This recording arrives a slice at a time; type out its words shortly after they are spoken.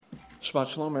Shabbat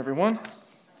Shalom, everyone.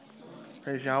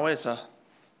 Praise Yahweh. It's a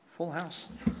full house.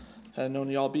 Had I known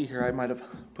y'all be here, I might have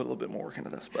put a little bit more work into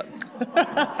this, but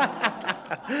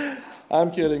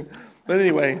I'm kidding. But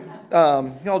anyway,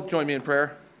 y'all join me in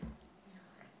prayer.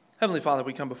 Heavenly Father,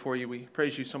 we come before you. We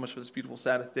praise you so much for this beautiful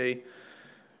Sabbath day.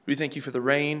 We thank you for the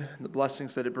rain and the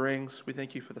blessings that it brings. We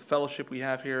thank you for the fellowship we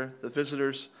have here, the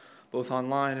visitors, both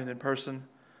online and in person.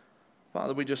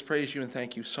 Father, we just praise you and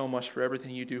thank you so much for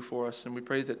everything you do for us. And we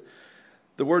pray that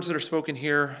the words that are spoken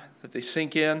here, that they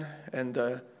sink in,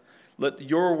 and let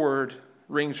your word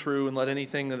ring true, and let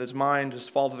anything that is mine just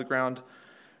fall to the ground,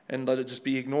 and let it just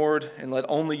be ignored, and let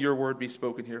only your word be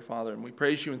spoken here, Father. And we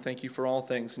praise you and thank you for all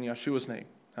things in Yeshua's name.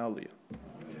 Hallelujah.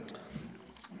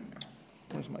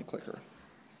 Where's my clicker?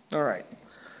 All right.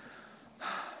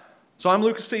 So I'm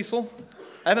Lucas Cecil.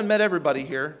 I haven't met everybody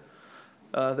here.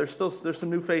 There's some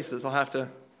new faces. I'll have to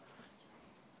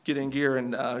get in gear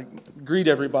and greet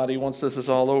everybody once this is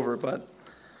all over. But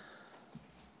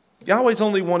Yahweh's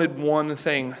only wanted one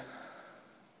thing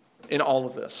in all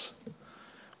of this.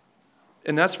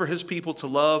 And that's for his people to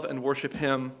love and worship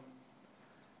him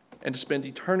and to spend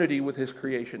eternity with his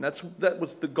creation. That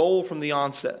was the goal from the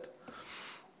onset.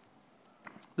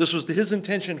 This was his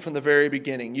intention from the very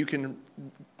beginning. You can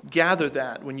gather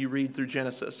that when you read through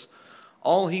Genesis.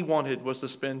 All he wanted was to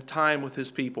spend time with his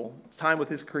people, time with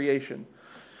his creation.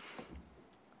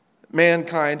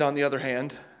 Mankind, on the other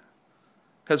hand,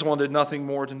 has wanted nothing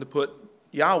more than to put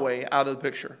Yahweh out of the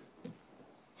picture,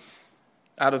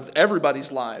 out of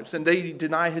everybody's lives. And they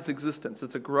deny his existence.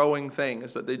 It's a growing thing,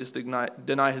 is that they just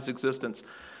deny his existence.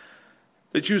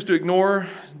 They choose to ignore,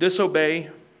 disobey,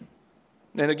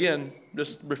 and again,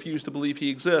 just refuse to believe he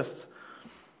exists.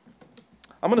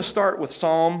 I'm going to start with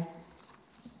Psalm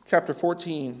chapter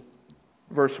 14,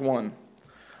 verse 1.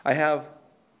 I have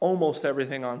almost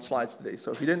everything on slides today,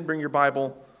 so if you didn't bring your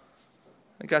Bible,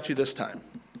 I got you this time.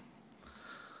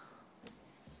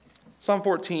 Psalm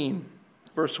 14,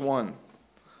 verse 1.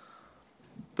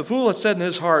 The fool has said in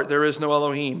his heart, there is no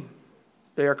Elohim.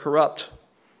 They are corrupt.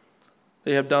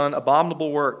 They have done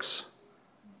abominable works.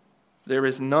 There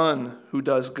is none who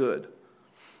does good.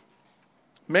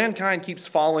 Mankind keeps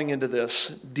falling into this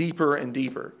deeper and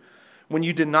deeper. When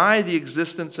you deny the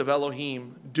existence of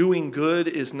Elohim, doing good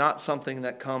is not something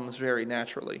that comes very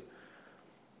naturally.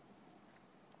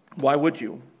 Why would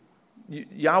you?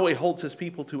 Yahweh holds his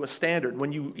people to a standard.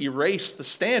 When you erase the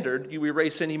standard, you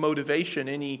erase any motivation,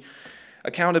 any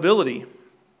accountability.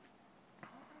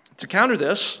 To counter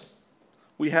this,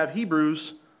 we have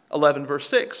Hebrews 11, verse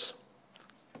 6.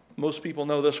 Most people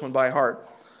know this one by heart.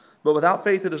 But without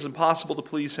faith it is impossible to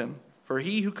please him. For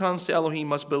he who comes to Elohim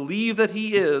must believe that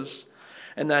he is,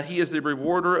 and that he is the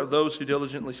rewarder of those who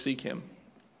diligently seek him.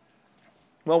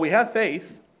 Well, we have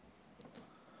faith.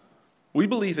 We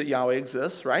believe that Yahweh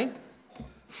exists, right?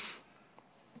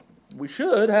 We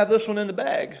should have this one in the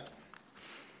bag.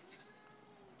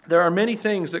 There are many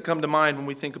things that come to mind when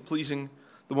we think of pleasing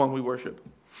the one we worship.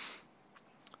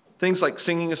 Things like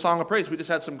singing a song of praise. We just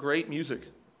had some great music,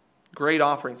 great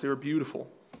offerings. They were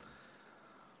beautiful.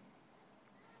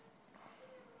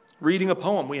 Reading a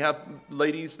poem. We have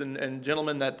ladies and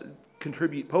gentlemen that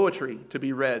contribute poetry to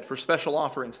be read for special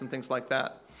offerings and things like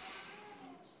that.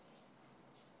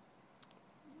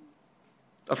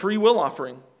 A free will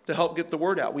offering to help get the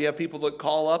word out. We have people that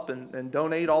call up and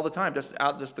donate all the time,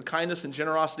 just the kindness and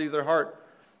generosity of their heart.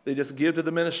 They just give to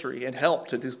the ministry and help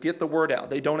to just get the word out.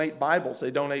 They donate Bibles,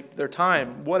 they donate their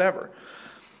time, whatever.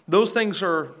 Those things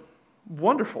are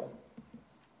wonderful.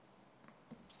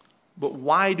 But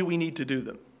why do we need to do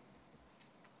them?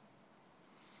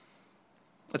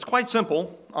 It's quite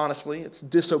simple, honestly. It's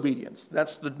disobedience.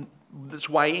 That's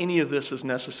why any of this is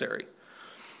necessary.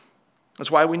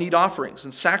 That's why we need offerings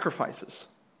and sacrifices.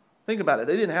 Think about it.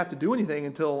 They didn't have to do anything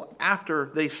until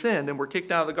after they sinned and were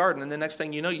kicked out of the garden. And the next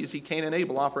thing you know, you see Cain and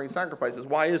Abel offering sacrifices.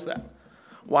 Why is that?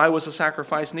 Why was a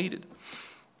sacrifice needed?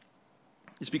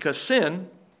 It's because sin,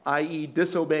 i.e.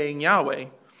 disobeying Yahweh,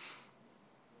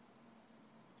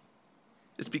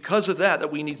 it's because of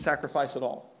that we need sacrifice at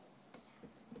all.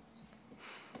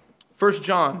 1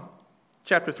 John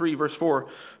chapter 3, verse 4.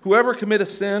 Whoever committeth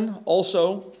sin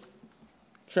also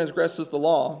transgresses the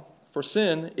law, for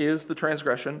sin is the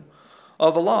transgression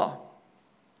of the law.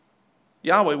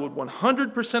 Yahweh would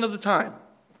 100% of the time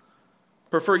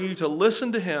prefer you to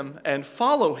listen to him and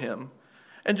follow him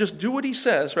and just do what he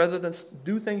says rather than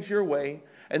do things your way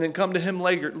and then come to him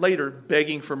later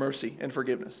begging for mercy and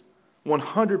forgiveness.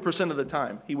 100% of the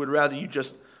time, he would rather you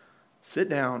just sit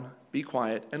down, be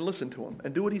quiet, and listen to him,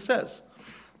 and do what he says.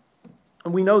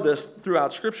 And we know this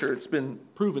throughout Scripture. It's been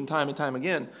proven time and time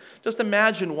again. Just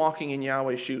imagine walking in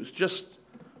Yahweh's shoes, just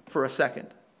for a second.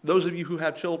 Those of you who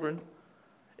have children,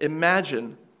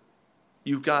 imagine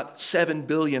you've got 7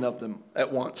 billion of them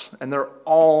at once, and they're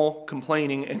all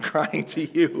complaining and crying to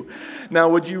you. Now,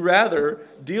 would you rather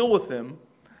deal with them,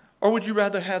 or would you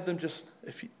rather have them just,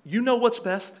 if you know what's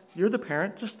best, you're the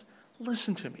parent, just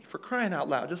listen to me. For crying out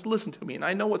loud, just listen to me, and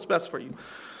I know what's best for you.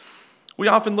 We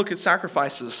often look at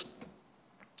sacrifices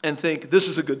and think this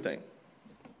is a good thing.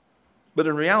 But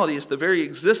in reality, it's the very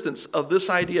existence of this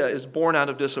idea is born out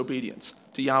of disobedience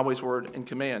to Yahweh's word and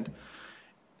command.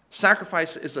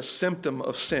 Sacrifice is a symptom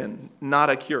of sin, not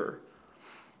a cure.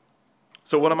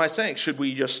 So what am I saying? Should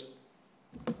we just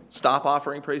stop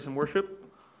offering praise and worship?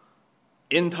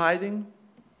 In tithing?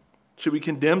 Should we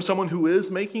condemn someone who is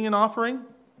making an offering?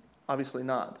 Obviously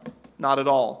not. Not at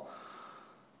all.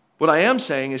 What I am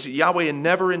saying is that Yahweh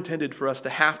never intended for us to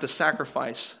have to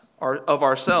sacrifice of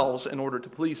ourselves in order to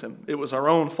please him. It was our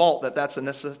own fault that that's a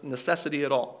necessity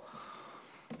at all.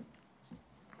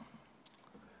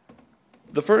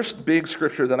 The first big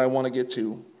scripture that I want to get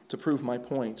to prove my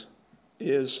point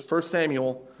is 1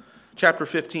 Samuel chapter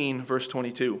 15, verse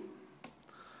 22.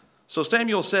 So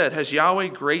Samuel said, "Has Yahweh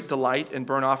great delight in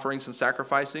burnt offerings and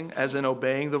sacrificing, as in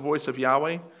obeying the voice of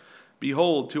Yahweh?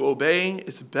 Behold, to obey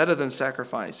is better than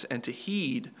sacrifice, and to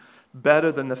heed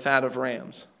better than the fat of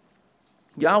rams."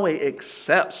 Yahweh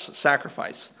accepts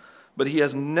sacrifice, but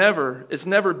it's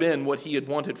never been what he had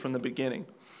wanted from the beginning.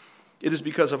 It is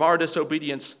because of our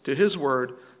disobedience to his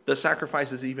word that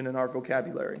sacrifice is even in our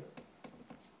vocabulary.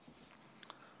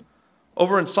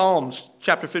 Over in Psalms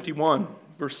chapter 51,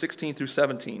 verse 16 through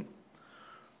 17.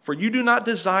 "For you do not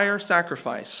desire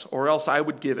sacrifice, or else I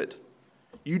would give it.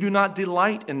 You do not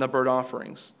delight in the burnt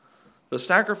offerings. The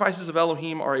sacrifices of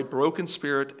Elohim are a broken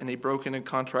spirit and a broken and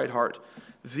contrite heart.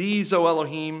 These, O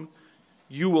Elohim,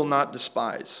 you will not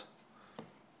despise."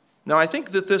 Now, I think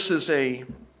that this is a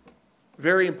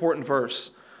very important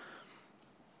verse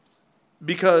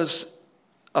because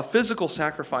a physical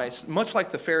sacrifice, much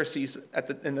like the Pharisees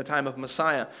in the time of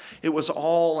Messiah, it was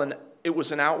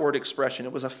an outward expression.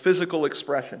 It was a physical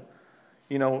expression.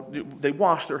 You know, they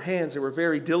washed their hands. They were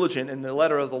very diligent in the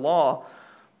letter of the law,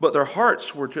 but their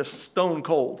hearts were just stone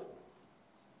cold.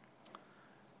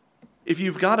 If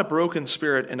you've got a broken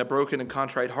spirit and a broken and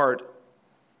contrite heart,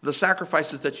 the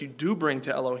sacrifices that you do bring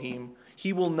to Elohim,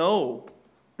 he will know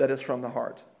that it's from the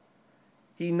heart.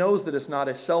 He knows that it's not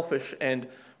a selfish and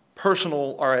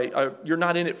personal, you're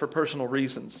not in it for personal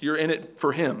reasons. You're in it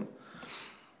for him.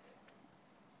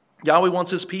 Yahweh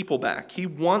wants his people back. He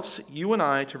wants you and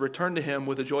I to return to him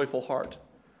with a joyful heart.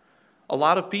 A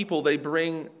lot of people, they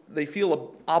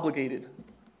feel obligated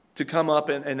to come up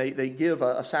and they give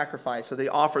a sacrifice, or they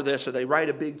offer this, or they write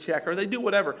a big check, or they do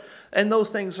whatever. And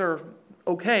those things are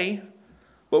okay.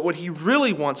 But what he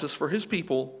really wants is for his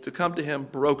people to come to him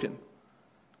broken,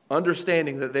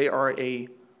 understanding that they are a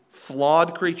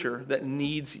flawed creature that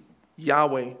needs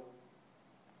Yahweh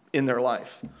in their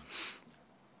life.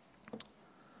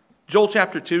 Joel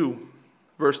chapter 2,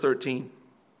 verse 13.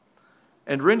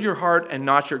 "And rend your heart and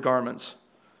not your garments.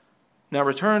 Now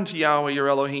return to Yahweh your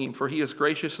Elohim, for he is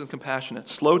gracious and compassionate,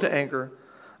 slow to anger,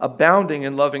 abounding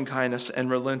in loving kindness and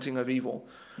relenting of evil.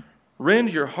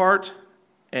 Rend your heart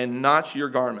and not your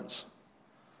garments."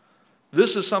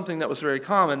 This is something that was very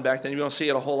common back then. You don't see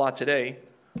it a whole lot today,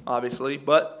 obviously,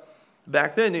 but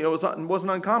back then, it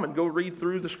wasn't uncommon. Go read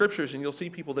through the scriptures and you'll see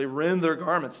people, they rend their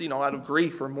garments, out of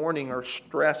grief or mourning or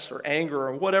stress or anger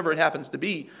or whatever it happens to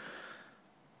be.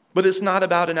 But it's not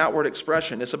about an outward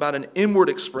expression. It's about an inward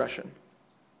expression.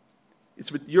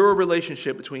 It's your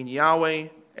relationship between Yahweh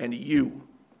and you.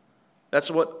 That's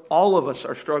what all of us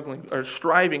are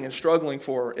striving and struggling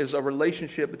for, is a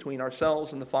relationship between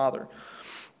ourselves and the Father.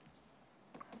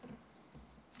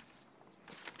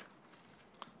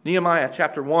 Nehemiah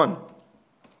chapter 1,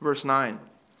 verse 9.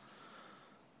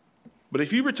 "But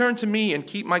if you return to me and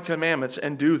keep my commandments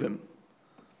and do them,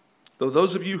 though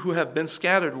those of you who have been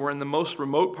scattered were in the most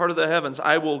remote part of the heavens,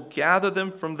 I will gather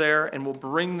them from there and will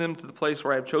bring them to the place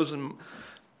where I have chosen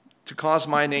to cause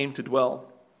my name to dwell."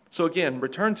 So again,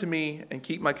 return to me and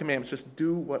keep my commandments. Just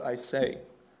do what I say,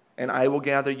 and I will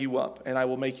gather you up, and I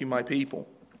will make you my people.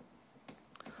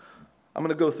 I'm going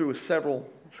to go through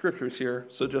several scriptures here,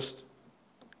 so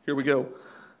here we go.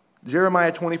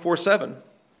 Jeremiah 24:7.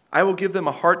 "I will give them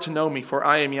a heart to know me, for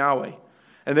I am Yahweh,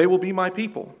 and they will be my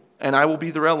people, and I will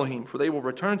be their Elohim, for they will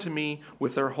return to me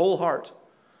with their whole heart."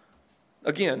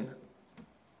 Again,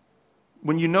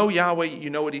 when you know Yahweh, you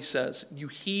know what he says. You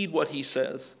heed what he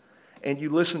says, and you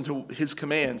listen to his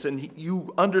commands, and you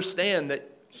understand that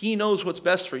he knows what's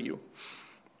best for you.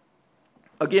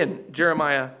 Again,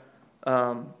 Jeremiah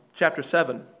chapter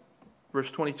 7,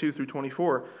 verse 22 through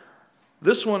 24.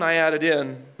 This one I added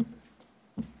in,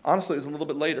 honestly, it was a little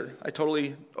bit later. I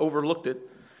totally overlooked it.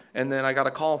 And then I got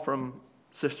a call from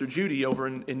Sister Judy over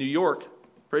in New York.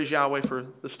 Praise Yahweh for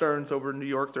the Stearns over in New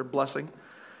York, their blessing.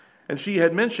 And she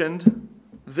had mentioned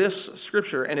this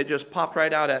scripture, and it just popped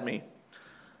right out at me.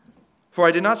 For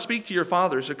I did not speak to your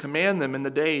fathers to command them in the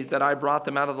day that I brought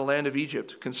them out of the land of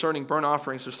Egypt concerning burnt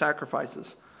offerings or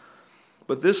sacrifices.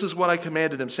 But this is what I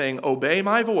commanded them, saying, obey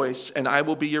my voice, and I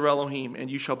will be your Elohim,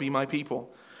 and you shall be my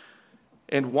people.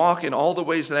 And walk in all the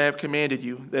ways that I have commanded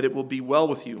you, that it will be well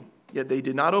with you. Yet they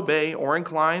did not obey or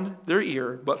incline their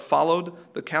ear, but followed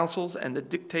the counsels and the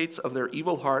dictates of their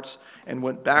evil hearts, and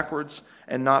went backwards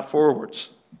and not forwards.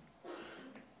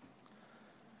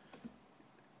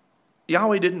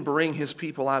 Yahweh didn't bring his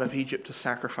people out of Egypt to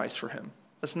sacrifice for him.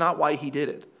 That's not why he did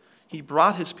it. He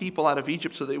brought his people out of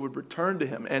Egypt so they would return to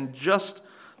him. And just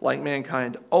like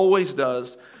mankind always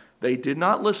does, they did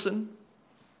not listen.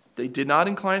 They did not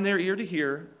incline their ear to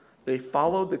hear. They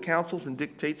followed the counsels and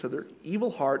dictates of their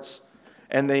evil hearts,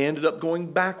 and they ended up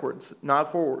going backwards, not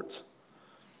forwards.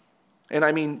 And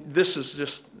I mean, this is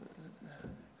just,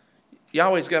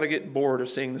 Yahweh's got to get bored of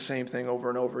seeing the same thing over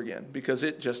and over again, because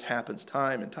it just happens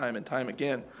time and time and time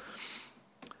again.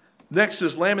 Next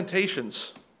is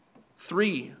Lamentations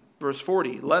 3, verse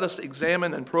 40. Let us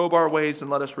examine and probe our ways, and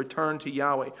let us return to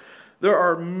Yahweh. There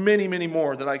are many, many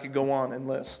more that I could go on and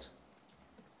list.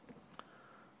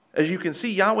 As you can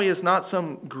see, Yahweh is not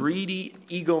some greedy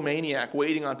egomaniac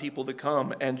waiting on people to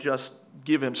come and just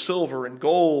give him silver and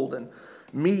gold and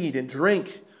meat and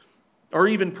drink, or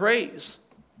even praise.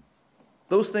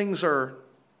 Those things are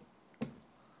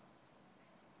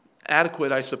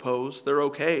adequate, I suppose. They're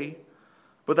okay.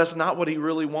 But that's not what he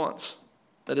really wants.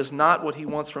 That is not what he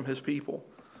wants from his people.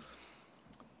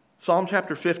 Psalm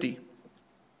chapter 50,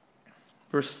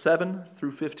 verse 7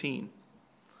 through 15.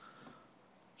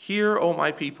 Hear, O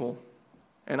my people,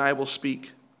 and I will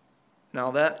speak. Now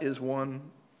that is one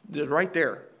right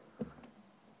there.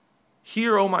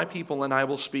 Hear, O my people, and I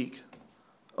will speak.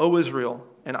 O Israel,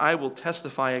 and I will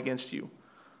testify against you.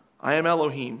 I am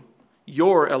Elohim,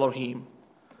 your Elohim.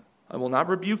 I will not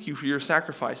rebuke you for your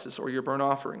sacrifices or your burnt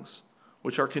offerings,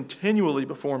 which are continually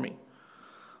before me.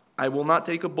 I will not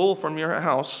take a bull from your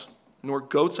house, nor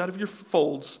goats out of your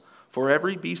folds, for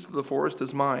every beast of the forest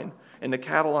is mine, and the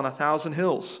cattle on 1,000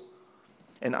 hills.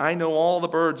 And I know all the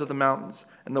birds of the mountains,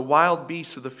 and the wild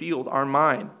beasts of the field are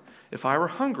mine. If I were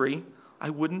hungry,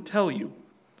 I wouldn't tell you.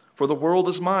 For the world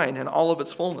is mine, and all of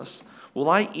its fullness. Will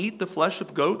I eat the flesh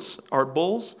of goats or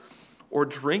bulls, or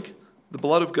drink the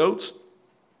blood of goats?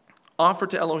 Offer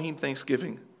to Elohim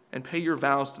thanksgiving, and pay your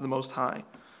vows to the Most High.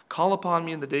 Call upon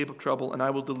me in the day of trouble, and I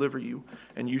will deliver you,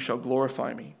 and you shall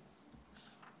glorify me.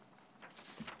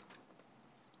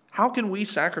 How can we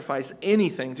sacrifice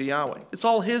anything to Yahweh? It's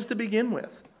all his to begin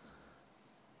with.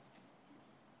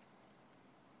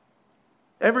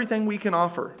 Everything we can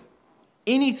offer,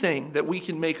 anything that we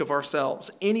can make of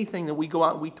ourselves, anything that we go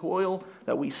out and we toil,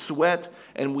 that we sweat,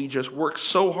 and we just work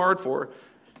so hard for,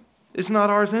 is not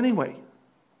ours anyway.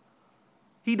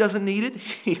 He doesn't need it.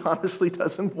 He honestly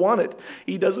doesn't want it.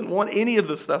 He doesn't want any of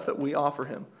the stuff that we offer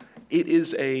him.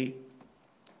 There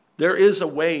is a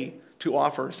way to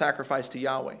offer sacrifice to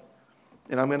Yahweh.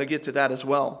 And I'm going to get to that as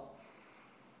well.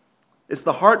 It's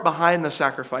the heart behind the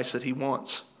sacrifice that he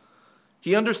wants.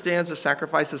 He understands the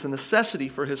sacrifice is a necessity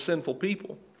for his sinful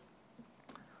people.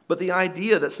 But the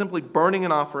idea that simply burning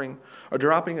an offering or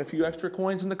dropping a few extra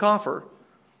coins in the coffer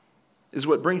is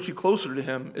what brings you closer to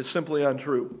him is simply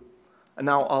untrue. And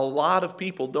now a lot of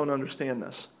people don't understand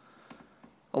this.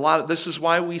 This is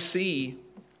why we see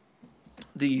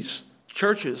these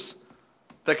churches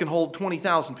that can hold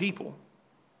 20,000 people.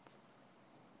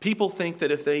 People think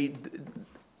that if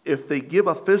they give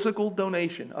a physical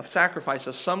donation, a sacrifice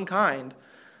of some kind,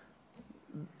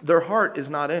 their heart is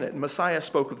not in it. And Messiah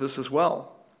spoke of this as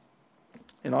well.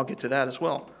 And I'll get to that as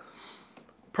well.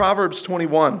 Proverbs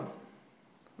 21,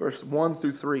 verse 1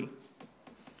 through 3.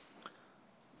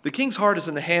 The king's heart is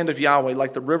in the hand of Yahweh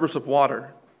like the rivers of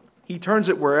water. He turns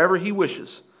it wherever he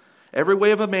wishes. Every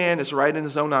way of a man is right in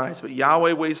his own eyes, but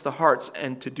Yahweh weighs the hearts,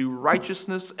 and to do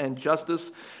righteousness and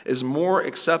justice is more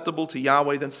acceptable to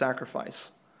Yahweh than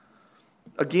sacrifice.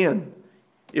 Again,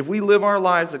 if we live our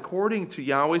lives according to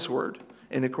Yahweh's word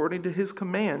and according to his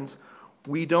commands,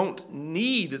 we don't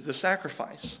need the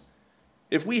sacrifice.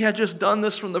 If we had just done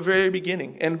this from the very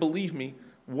beginning, and believe me,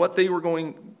 what they were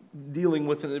dealing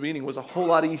with in the beginning was a whole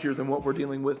lot easier than what we're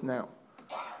dealing with now.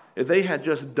 If they had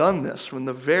just done this from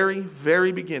the very,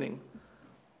 very beginning,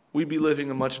 we'd be living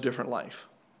a much different life.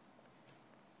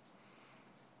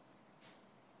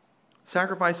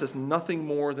 Sacrifice is nothing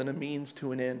more than a means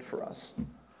to an end for us.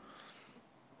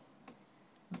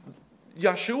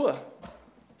 Yeshua,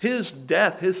 his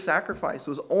death, his sacrifice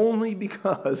was only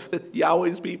because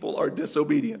Yahweh's people are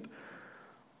disobedient.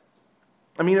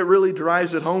 I mean, it really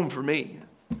drives it home for me.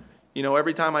 You know,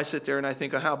 every time I sit there and I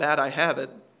think of how bad I have it,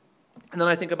 and then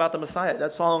I think about the Messiah,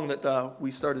 that song that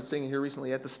we started singing here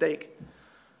recently, At the Stake.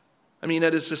 I mean,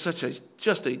 that is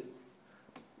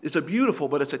it's a beautiful,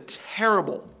 but it's a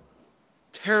terrible,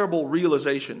 terrible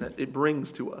realization that it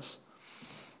brings to us.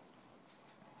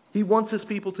 He wants his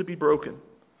people to be broken,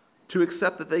 to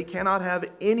accept that they cannot have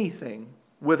anything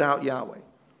without Yahweh,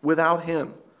 without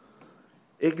him.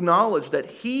 Acknowledge that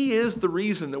he is the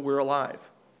reason that we're alive.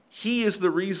 He is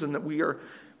the reason that we are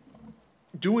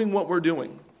doing what we're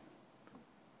doing.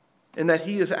 And that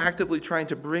he is actively trying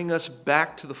to bring us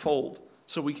back to the fold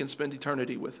so we can spend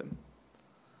eternity with him.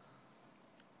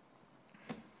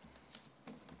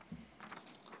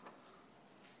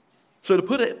 So to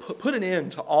put an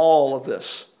end to all of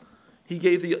this, he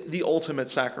gave the ultimate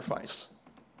sacrifice.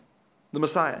 The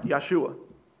Messiah, Yeshua.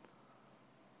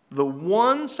 The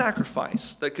one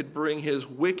sacrifice that could bring his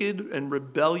wicked and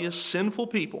rebellious, sinful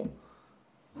people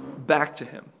back to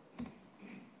him.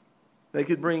 They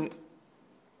could bring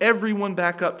everyone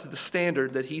back up to the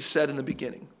standard that he set in the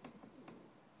beginning.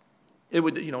 It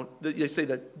would, they say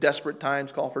that desperate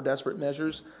times call for desperate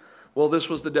measures. Well, this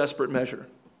was the desperate measure.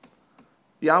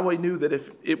 Yahweh knew that if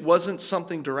it wasn't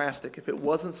something drastic, if it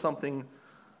wasn't something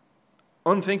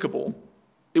unthinkable,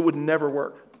 it would never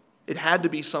work. It had to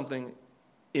be something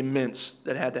immense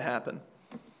that had to happen.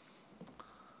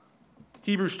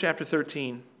 Hebrews chapter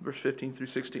 13, verse 15 through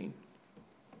 16.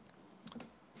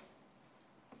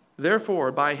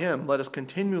 Therefore, by him, let us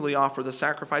continually offer the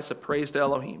sacrifice of praise to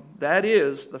Elohim. That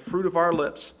is the fruit of our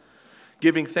lips,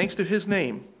 giving thanks to his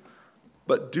name.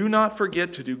 But do not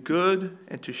forget to do good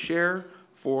and to share,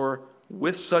 for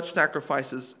with such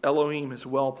sacrifices, Elohim is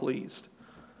well pleased.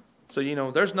 So,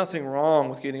 there's nothing wrong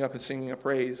with getting up and singing a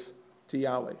praise to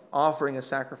Yahweh, offering a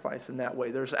sacrifice in that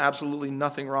way. There's absolutely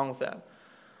nothing wrong with that.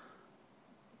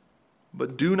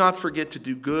 But do not forget to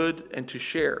do good and to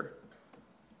share,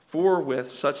 for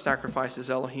with such sacrifices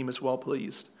Elohim is well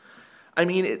pleased. I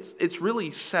mean, it's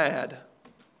really sad.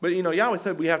 But, Yahweh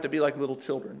said we have to be like little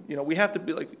children. We have to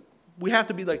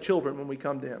be like children when we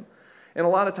come to him. And a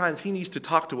lot of times he needs to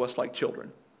talk to us like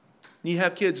children. You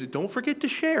have kids who don't forget to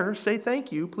share, say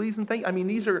thank you, please and thank you. I mean,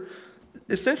 these are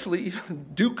essentially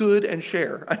do good and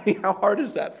share. I mean, how hard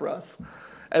is that for us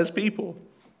as people?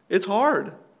 It's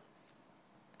hard.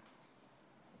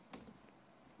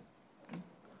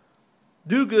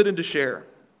 Do good and to share.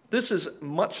 This is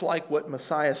much like what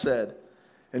Messiah said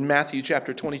in Matthew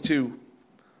chapter 22,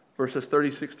 verses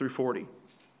 36 through 40.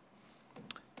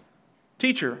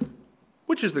 Teacher,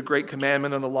 which is the great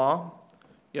commandment in the law?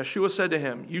 Yeshua said to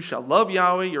him, you shall love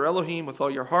Yahweh, your Elohim, with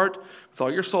all your heart, with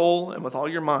all your soul, and with all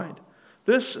your mind.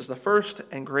 This is the first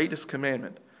and greatest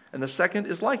commandment. And the second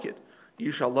is like it.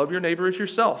 You shall love your neighbor as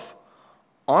yourself.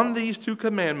 On these two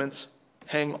commandments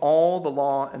hang all the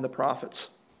law and the prophets.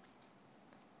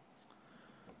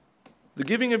 The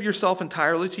giving of yourself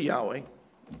entirely to Yahweh,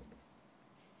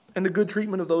 and the good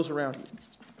treatment of those around you.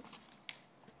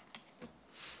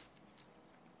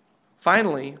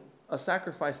 Finally, a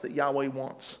sacrifice that Yahweh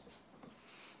wants.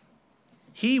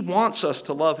 He wants us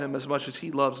to love him as much as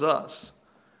he loves us.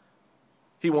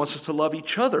 He wants us to love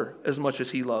each other as much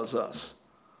as he loves us.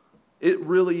 It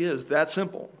really is that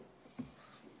simple.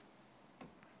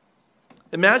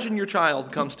 Imagine your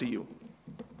child comes to you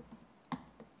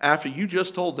after you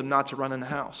just told them not to run in the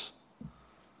house.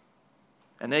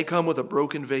 And they come with a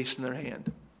broken vase in their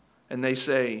hand. And they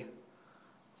say,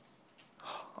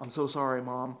 I'm so sorry,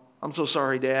 Mom. I'm so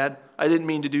sorry, Dad. I didn't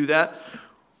mean to do that.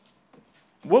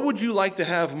 What would you like to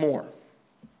have more?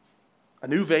 A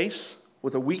new vase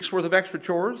with a week's worth of extra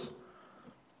chores?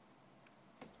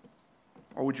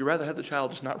 Or would you rather have the child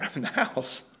just not run in the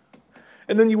house?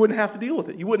 And then you wouldn't have to deal with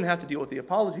it. You wouldn't have to deal with the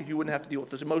apologies. You wouldn't have to deal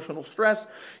with the emotional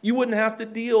stress. You wouldn't have to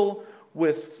deal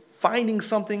with finding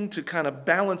something to kind of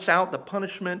balance out the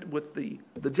punishment with the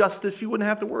justice. You wouldn't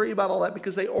have to worry about all that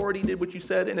because they already did what you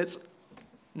said, and it's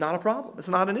not a problem. It's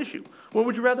not an issue. What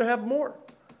would you rather have more?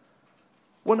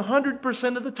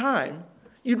 100% of the time,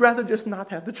 you'd rather just not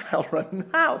have the child run in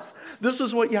the house. This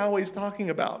is what Yahweh's talking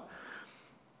about.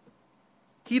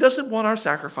 He doesn't want our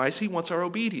sacrifice. He wants our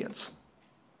obedience.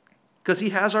 Because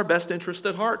he has our best interest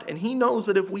at heart. And he knows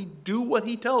that if we do what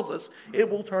he tells us, it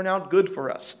will turn out good for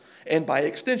us. And by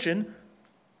extension,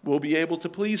 we'll be able to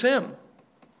please him.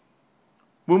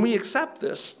 When we accept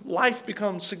this, life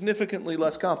becomes significantly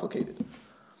less complicated.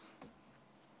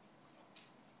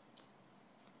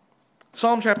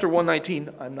 Psalm chapter 119,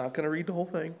 I'm not going to read the whole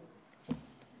thing,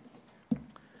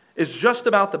 is just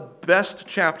about the best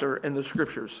chapter in the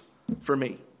scriptures for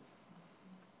me.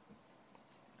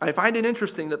 I find it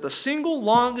interesting that the single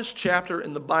longest chapter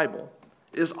in the Bible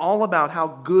is all about how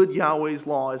good Yahweh's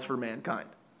law is for mankind.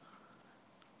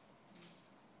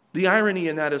 The irony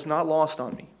in that is not lost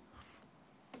on me.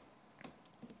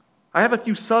 I have a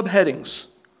few subheadings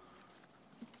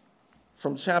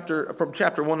from chapter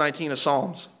 119 of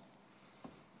Psalms.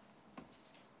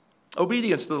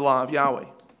 Obedience to the law of Yahweh.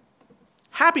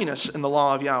 Happiness in the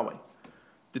law of Yahweh.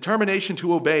 Determination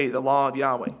to obey the law of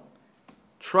Yahweh.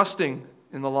 Trusting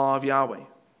in the law of Yahweh.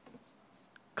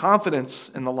 Confidence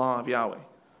in the law of Yahweh.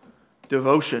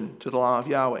 Devotion to the law of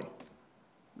Yahweh.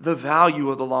 The value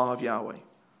of the law of Yahweh.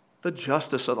 The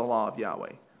justice of the law of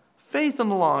Yahweh. Faith in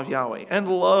the law of Yahweh. And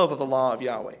love of the law of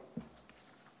Yahweh.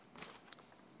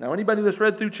 Now, anybody that's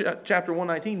read through chapter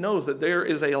 119 knows that there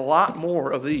is a lot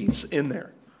more of these in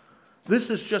there.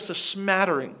 This is just a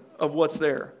smattering of what's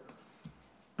there.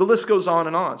 The list goes on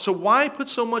and on. So why put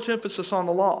so much emphasis on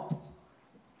the law?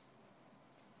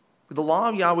 The law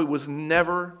of Yahweh was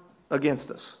never against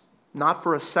us. Not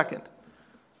for a second.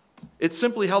 It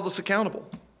simply held us accountable.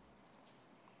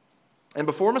 And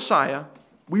before Messiah,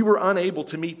 we were unable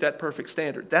to meet that perfect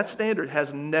standard. That standard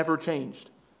has never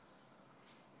changed.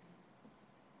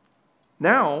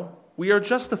 Now, we are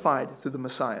justified through the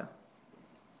Messiah.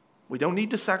 We don't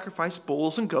need to sacrifice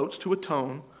bulls and goats to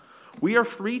atone. We are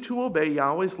free to obey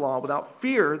Yahweh's law without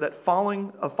fear of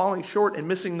falling short and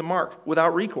missing the mark,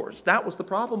 without recourse. That was the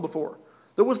problem before.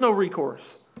 There was no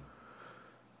recourse.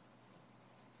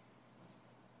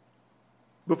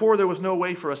 Before, there was no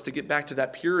way for us to get back to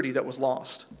that purity that was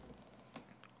lost.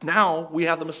 Now, we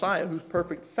have the Messiah whose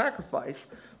perfect sacrifice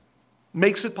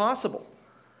makes it possible.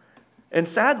 And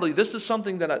sadly, this is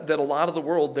something that a lot of the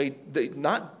world, they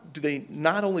not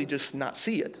only just not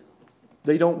see it,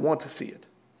 they don't want to see it.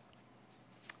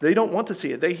 They don't want to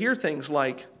see it. They hear things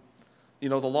like, the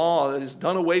law is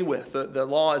done away with. The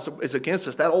law is against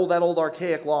us. That old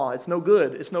archaic law, it's no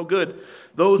good. It's no good.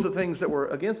 Those are things that were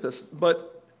against us.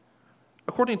 But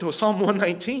according to Psalm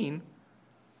 119,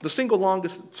 the single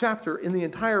longest chapter in the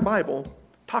entire Bible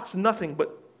talks nothing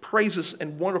but praises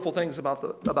and wonderful things about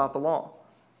the law.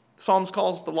 Psalms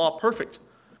calls the law perfect,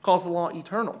 calls the law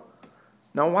eternal.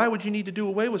 Now, why would you need to do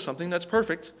away with something that's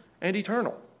perfect and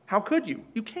eternal? How could you?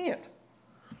 You can't.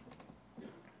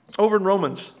 Over in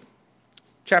Romans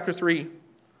chapter 3,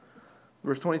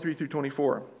 verse 23 through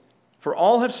 24. For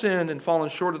all have sinned and fallen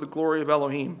short of the glory of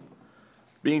Elohim,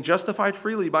 being justified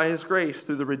freely by his grace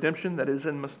through the redemption that is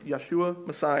in Yeshua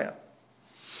Messiah.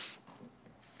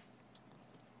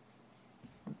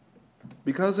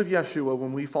 Because of Yeshua,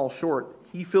 when we fall short,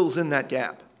 he fills in that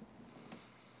gap.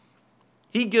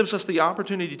 He gives us the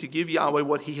opportunity to give Yahweh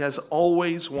what he has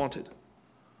always wanted.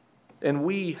 And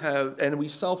we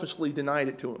selfishly denied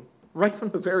it to him, right from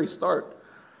the very start.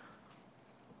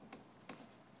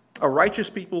 A righteous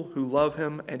people who love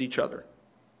him and each other.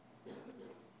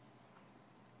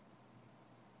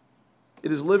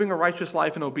 It is living a righteous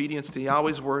life in obedience to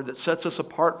Yahweh's word that sets us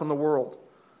apart from the world.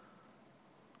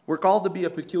 We're called to be a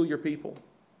peculiar people,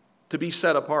 to be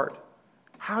set apart.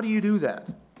 How do you do that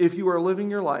if you are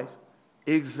living your life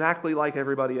exactly like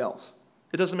everybody else?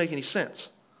 It doesn't make any sense.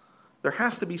 There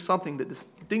has to be something that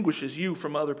distinguishes you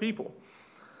from other people.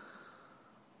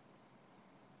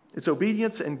 It's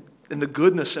obedience and the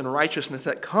goodness and righteousness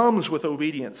that comes with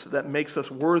obedience that makes us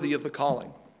worthy of the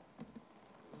calling.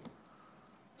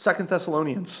 2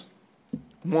 Thessalonians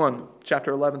 1,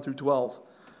 chapter 11 through 12.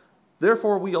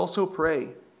 Therefore we also pray,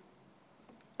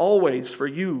 always for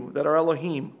you that are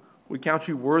Elohim, we count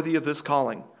you worthy of this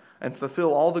calling, and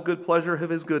fulfill all the good pleasure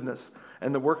of his goodness,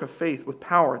 and the work of faith with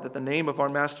power, that the name of our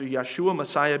Master Yeshua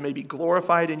Messiah may be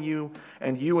glorified in you,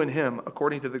 and you in him,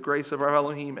 according to the grace of our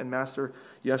Elohim and Master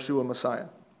Yeshua Messiah.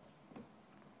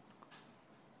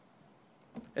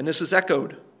 And this is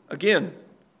echoed again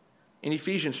in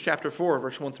Ephesians chapter 4,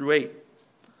 verse 1 through 8.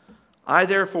 I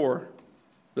therefore,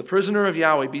 the prisoner of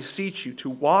Yahweh, beseech you to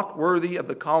walk worthy of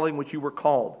the calling which you were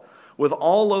called, with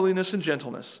all lowliness and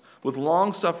gentleness, with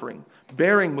long suffering,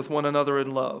 bearing with one another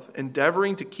in love,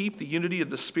 endeavoring to keep the unity of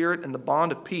the Spirit and the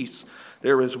bond of peace.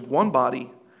 There is one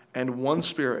body and one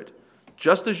Spirit,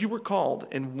 just as you were called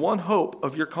in one hope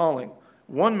of your calling,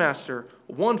 one Master,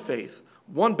 one faith,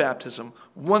 one baptism,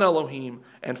 one Elohim,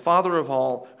 and Father of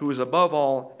all, who is above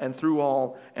all and through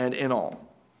all and in all.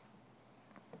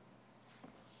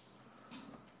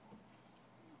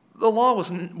 The law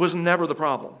was never the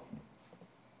problem.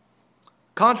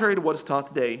 Contrary to what is taught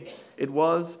today, it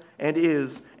was and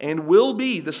is and will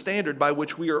be the standard by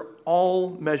which we are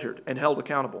all measured and held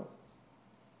accountable.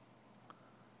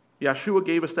 Yeshua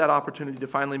gave us that opportunity to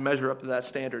finally measure up to that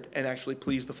standard and actually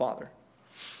please the Father.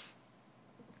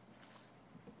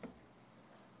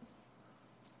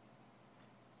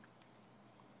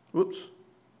 Whoops.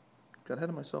 Got ahead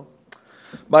of myself.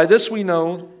 By this we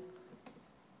know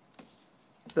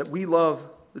that we love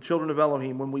the children of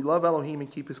Elohim when we love Elohim and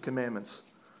keep his commandments.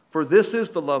 For this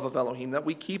is the love of Elohim, that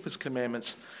we keep his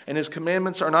commandments, and his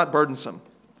commandments are not burdensome.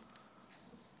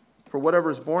 For whatever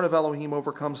is born of Elohim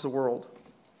overcomes the world.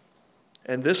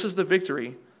 And this is the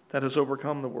victory that has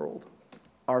overcome the world,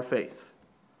 our faith.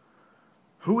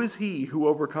 Who is he who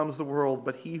overcomes the world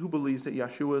but he who believes that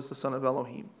Yeshua is the Son of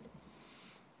Elohim?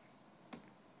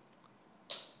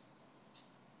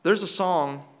 There's a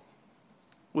song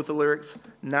with the lyrics,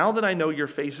 now that I know your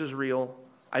face is real,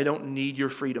 I don't need your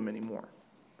freedom anymore.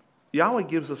 Yahweh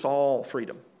gives us all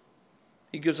freedom.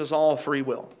 He gives us all free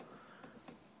will,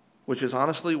 which is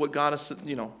honestly what got us,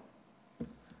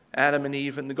 Adam and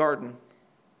Eve in the garden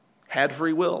had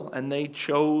free will, and they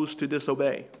chose to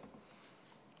disobey.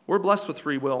 We're blessed with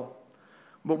free will.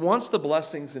 But once the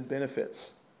blessings and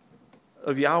benefits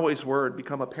of Yahweh's word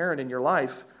become apparent in your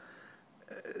life,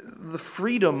 the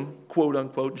freedom, quote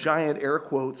unquote, giant air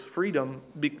quotes, freedom,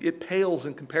 it pales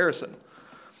in comparison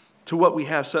to what we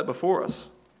have set before us.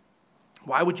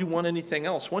 Why would you want anything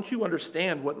else? Once you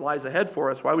understand what lies ahead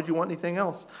for us, why would you want anything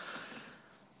else?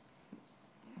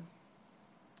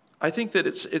 I think that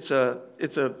it's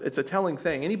a telling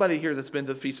thing. Anybody here that's been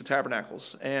to the Feast of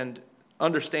Tabernacles and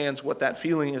understands what that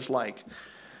feeling is like,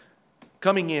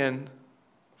 coming in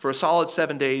for a solid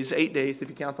 7 days, 8 days, if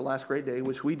you count the last great day,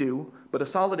 which we do, but a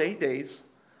solid 8 days,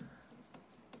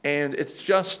 and it's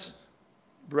just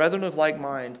brethren of like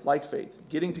mind, like faith,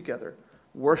 getting together,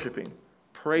 worshiping,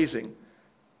 praising,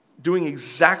 doing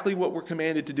exactly what we're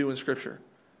commanded to do in Scripture.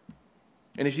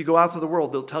 And if you go out to the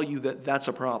world, they'll tell you that that's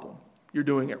a problem. You're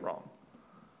doing it wrong.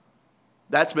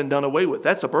 That's been done away with.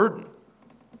 That's a burden.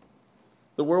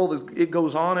 The world it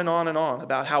goes on and on and on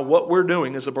about how what we're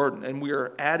doing is a burden, and we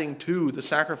are adding to the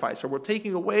sacrifice, or we're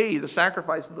taking away the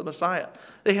sacrifice of the Messiah.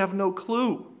 They have no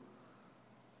clue.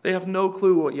 They have no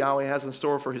clue what Yahweh has in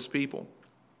store for his people.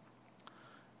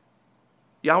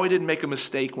 Yahweh didn't make a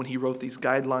mistake when he wrote these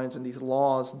guidelines and these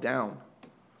laws down.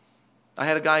 I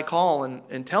had a guy call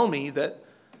and tell me that,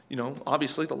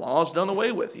 obviously the law is done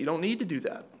away with. You don't need to do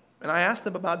that. And I asked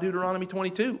him about Deuteronomy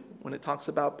 22, when it talks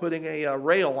about putting a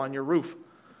rail on your roof.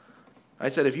 I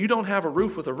said, if you don't have a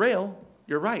roof with a rail,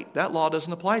 you're right. That law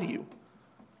doesn't apply to you.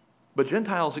 But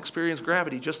Gentiles experience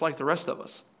gravity just like the rest of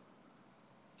us.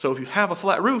 So if you have a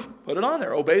flat roof, put it on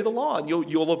there. Obey the law, and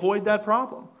you'll avoid that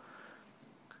problem.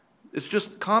 It's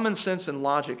just common sense and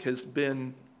logic has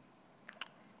been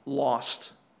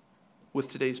lost with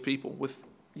today's people, with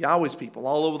Yahweh's people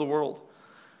all over the world.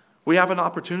 We have an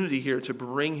opportunity here to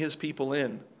bring his people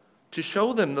in, to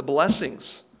show them the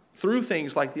blessings through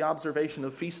things like the observation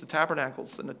of Feast of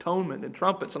Tabernacles and Atonement and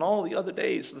Trumpets and all the other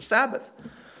days, the Sabbath.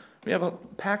 We have a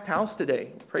packed house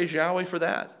today. Praise Yahweh for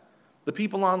that. The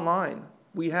people online,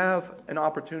 we have an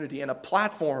opportunity and a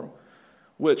platform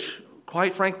which,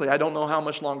 quite frankly, I don't know how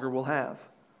much longer we'll have.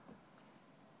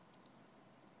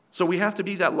 So we have to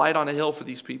be that light on a hill for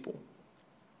these people.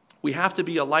 We have to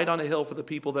be a light on a hill for the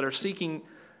people that are seeking,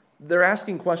 they're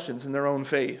asking questions in their own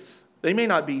faith. They may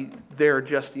not be there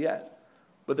just yet,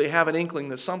 but they have an inkling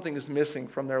that something is missing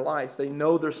from their life. They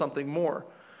know there's something more.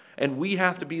 And we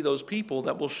have to be those people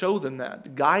that will show them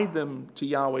that, guide them to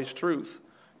Yahweh's truth.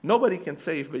 Nobody can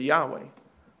save but Yahweh.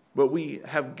 But we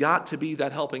have got to be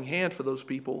that helping hand for those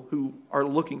people who are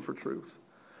looking for truth.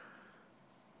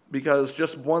 Because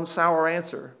just one sour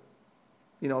answer,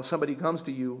 if somebody comes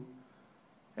to you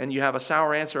and you have a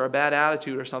sour answer, a bad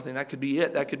attitude or something, that could be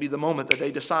it. That could be the moment that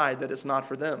they decide that it's not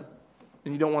for them.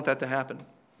 And you don't want that to happen.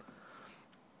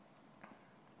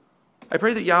 I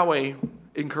pray that Yahweh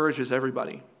encourages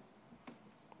everybody.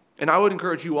 And I would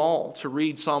encourage you all to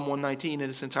read Psalm 119 in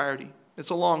its entirety. It's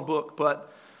a long book,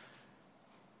 but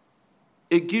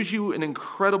it gives you an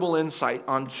incredible insight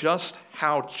on just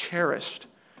how cherished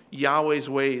Yahweh's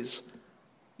ways,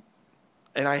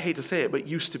 and I hate to say it, but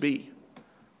used to be.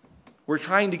 We're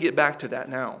trying to get back to that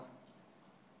now.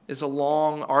 It's a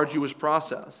long, arduous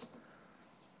process.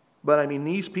 But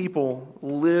these people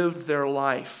lived their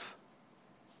life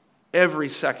every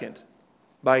second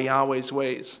by Yahweh's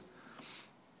ways.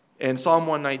 And Psalm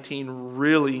 119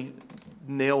 really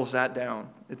nails that down.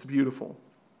 It's beautiful.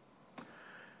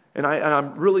 And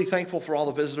I'm really thankful for all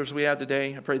the visitors we had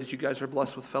today. I pray that you guys are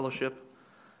blessed with fellowship.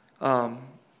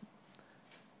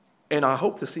 And I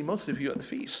hope to see most of you at the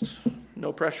feast.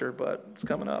 No pressure, but it's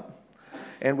coming up.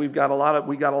 And we got a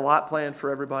lot planned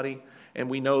for everybody, and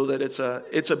we know that it's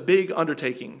a big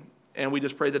undertaking, and we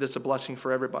just pray that it's a blessing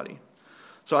for everybody.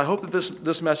 So I hope that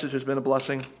this message has been a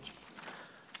blessing.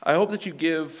 I hope that you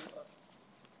give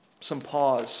some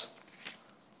pause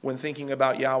when thinking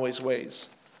about Yahweh's ways.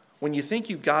 When you think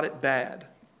you've got it bad,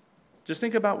 just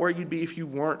think about where you'd be if you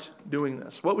weren't doing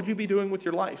this. What would you be doing with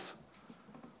your life?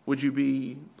 Would you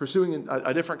be pursuing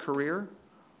a different career?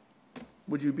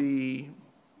 What would you be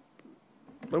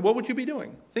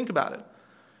doing? Think about it.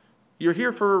 You're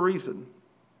here for a reason.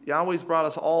 Yahweh's brought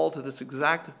us all to this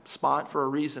exact spot for a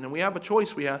reason, and we have a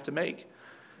choice we have to make.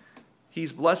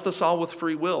 He's blessed us all with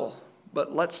free will,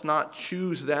 but let's not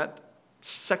choose that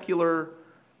secular,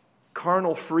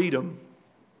 carnal freedom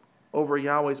over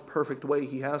Yahweh's perfect way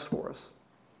he has for us.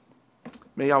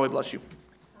 May Yahweh bless you.